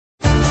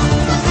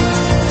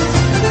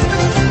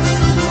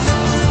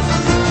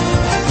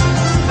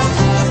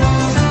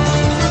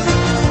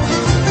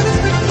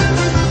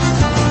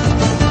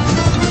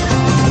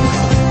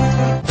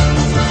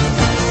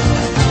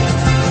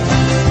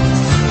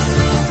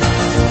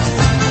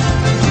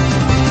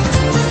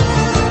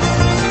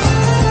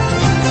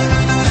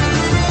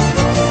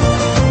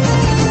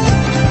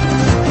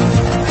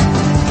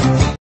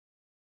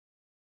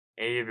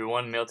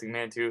everyone, Melting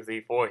Man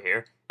 234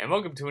 here, and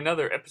welcome to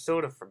another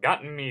episode of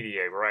Forgotten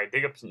Media, where I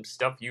dig up some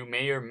stuff you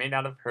may or may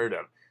not have heard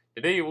of.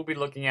 Today we'll be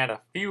looking at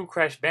a few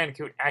Crash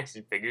Bandicoot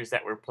action figures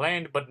that were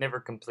planned but never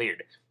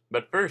completed.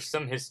 But first,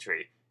 some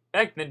history.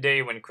 Back in the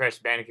day when Crash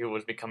Bandicoot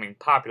was becoming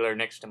popular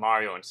next to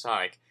Mario and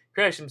Sonic,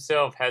 Crash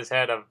himself has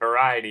had a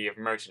variety of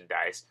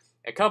merchandise.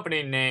 A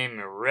company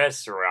named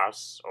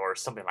Resras, or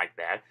something like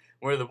that,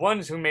 were the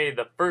ones who made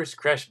the first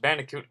Crash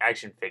Bandicoot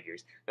action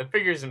figures. The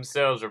figures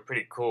themselves were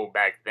pretty cool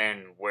back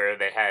then, where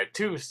they had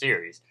two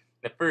series.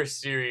 The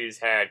first series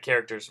had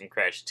characters from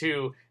Crash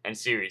 2, and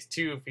Series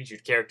 2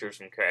 featured characters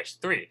from Crash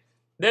 3.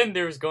 Then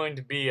there was going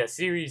to be a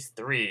Series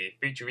 3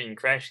 featuring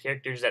Crash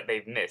characters that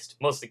they've missed,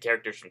 mostly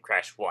characters from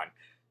Crash 1.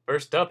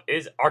 First up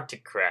is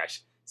Arctic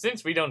Crash.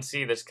 Since we don't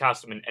see this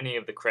costume in any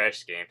of the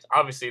Crash games,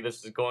 obviously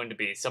this is going to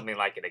be something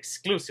like an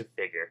exclusive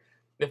figure.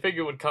 The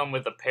figure would come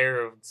with a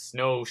pair of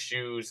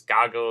snowshoes,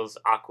 goggles,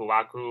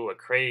 aku, a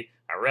crate,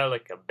 a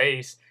relic, a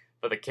base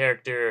for the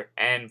character,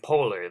 and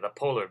Polar, the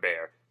polar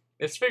bear.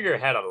 This figure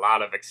had a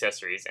lot of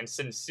accessories, and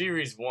since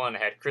Series 1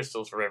 had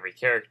crystals for every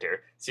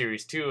character,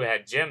 Series 2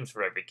 had gems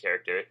for every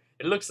character,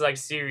 it looks like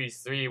Series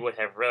 3 would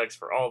have relics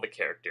for all the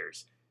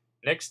characters.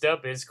 Next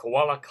up is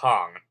Koala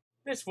Kong.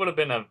 This would have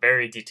been a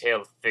very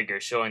detailed figure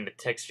showing the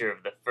texture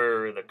of the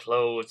fur, the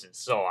clothes, and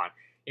so on.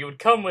 He would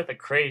come with a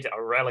crate,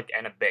 a relic,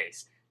 and a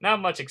base. Not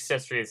much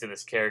accessories to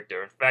this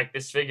character. In fact,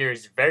 this figure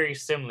is very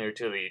similar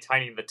to the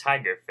Tiny the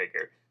Tiger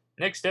figure.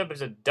 Next up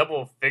is a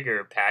double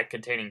figure pack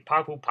containing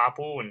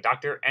Papu and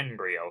Dr.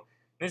 Embryo.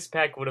 This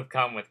pack would have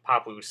come with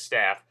Papu's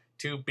staff,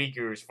 2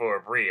 beakers for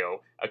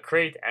Brio, a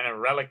crate and a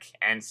relic,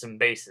 and some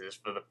bases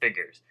for the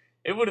figures.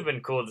 It would have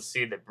been cool to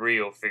see the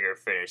Brio figure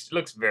finished. It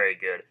looks very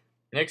good.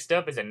 Next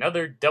up is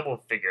another double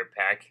figure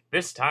pack.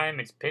 This time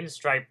it's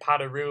Pinstripe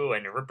Potaroo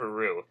and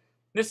Ripperoo.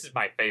 This is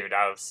my favorite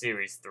out of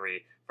Series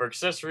 3. For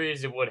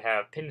accessories, it would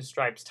have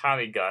Pinstripe's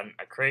Tommy gun,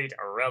 a crate,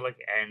 a relic,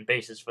 and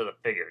bases for the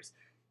figures.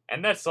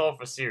 And that's all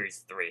for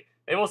Series 3.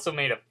 They've also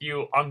made a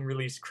few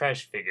unreleased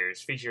Crash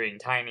figures featuring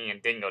Tiny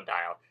and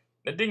Dingodile.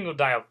 The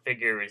Dingodile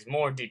figure is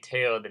more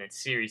detailed than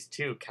its Series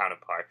 2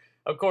 counterpart.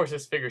 Of course,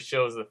 this figure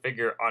shows the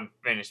figure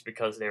unfinished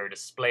because they were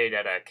displayed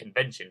at a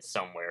convention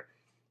somewhere.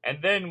 And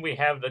then we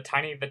have the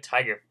Tiny the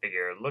Tiger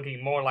figure,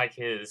 looking more like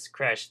his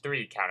Crash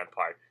 3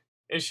 counterpart.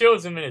 It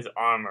shows him in his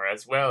armor,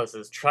 as well as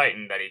his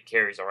Triton that he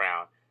carries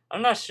around.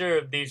 I'm not sure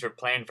if these were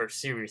planned for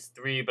Series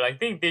 3, but I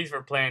think these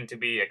were planned to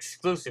be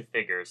exclusive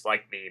figures,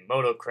 like the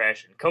Moto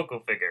Crash and Coco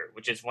figure,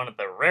 which is one of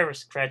the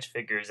rarest Crash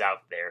figures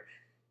out there.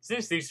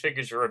 Since these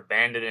figures were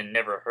abandoned and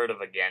never heard of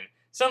again,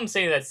 some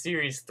say that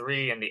Series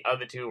 3 and the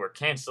other two were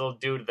cancelled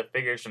due to the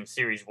figures from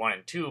Series 1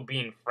 and 2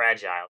 being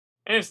fragile.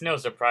 And it's no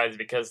surprise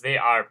because they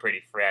are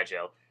pretty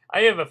fragile.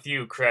 I have a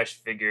few Crash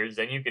figures,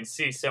 and you can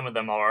see some of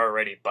them are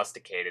already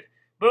busticated.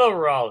 But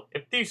overall,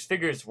 if these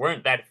figures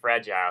weren't that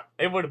fragile,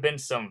 they would have been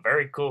some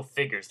very cool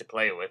figures to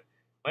play with.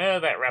 Well,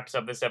 that wraps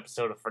up this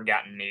episode of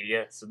Forgotten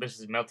Media, so this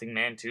is Melting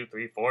Man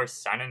 234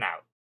 signing out.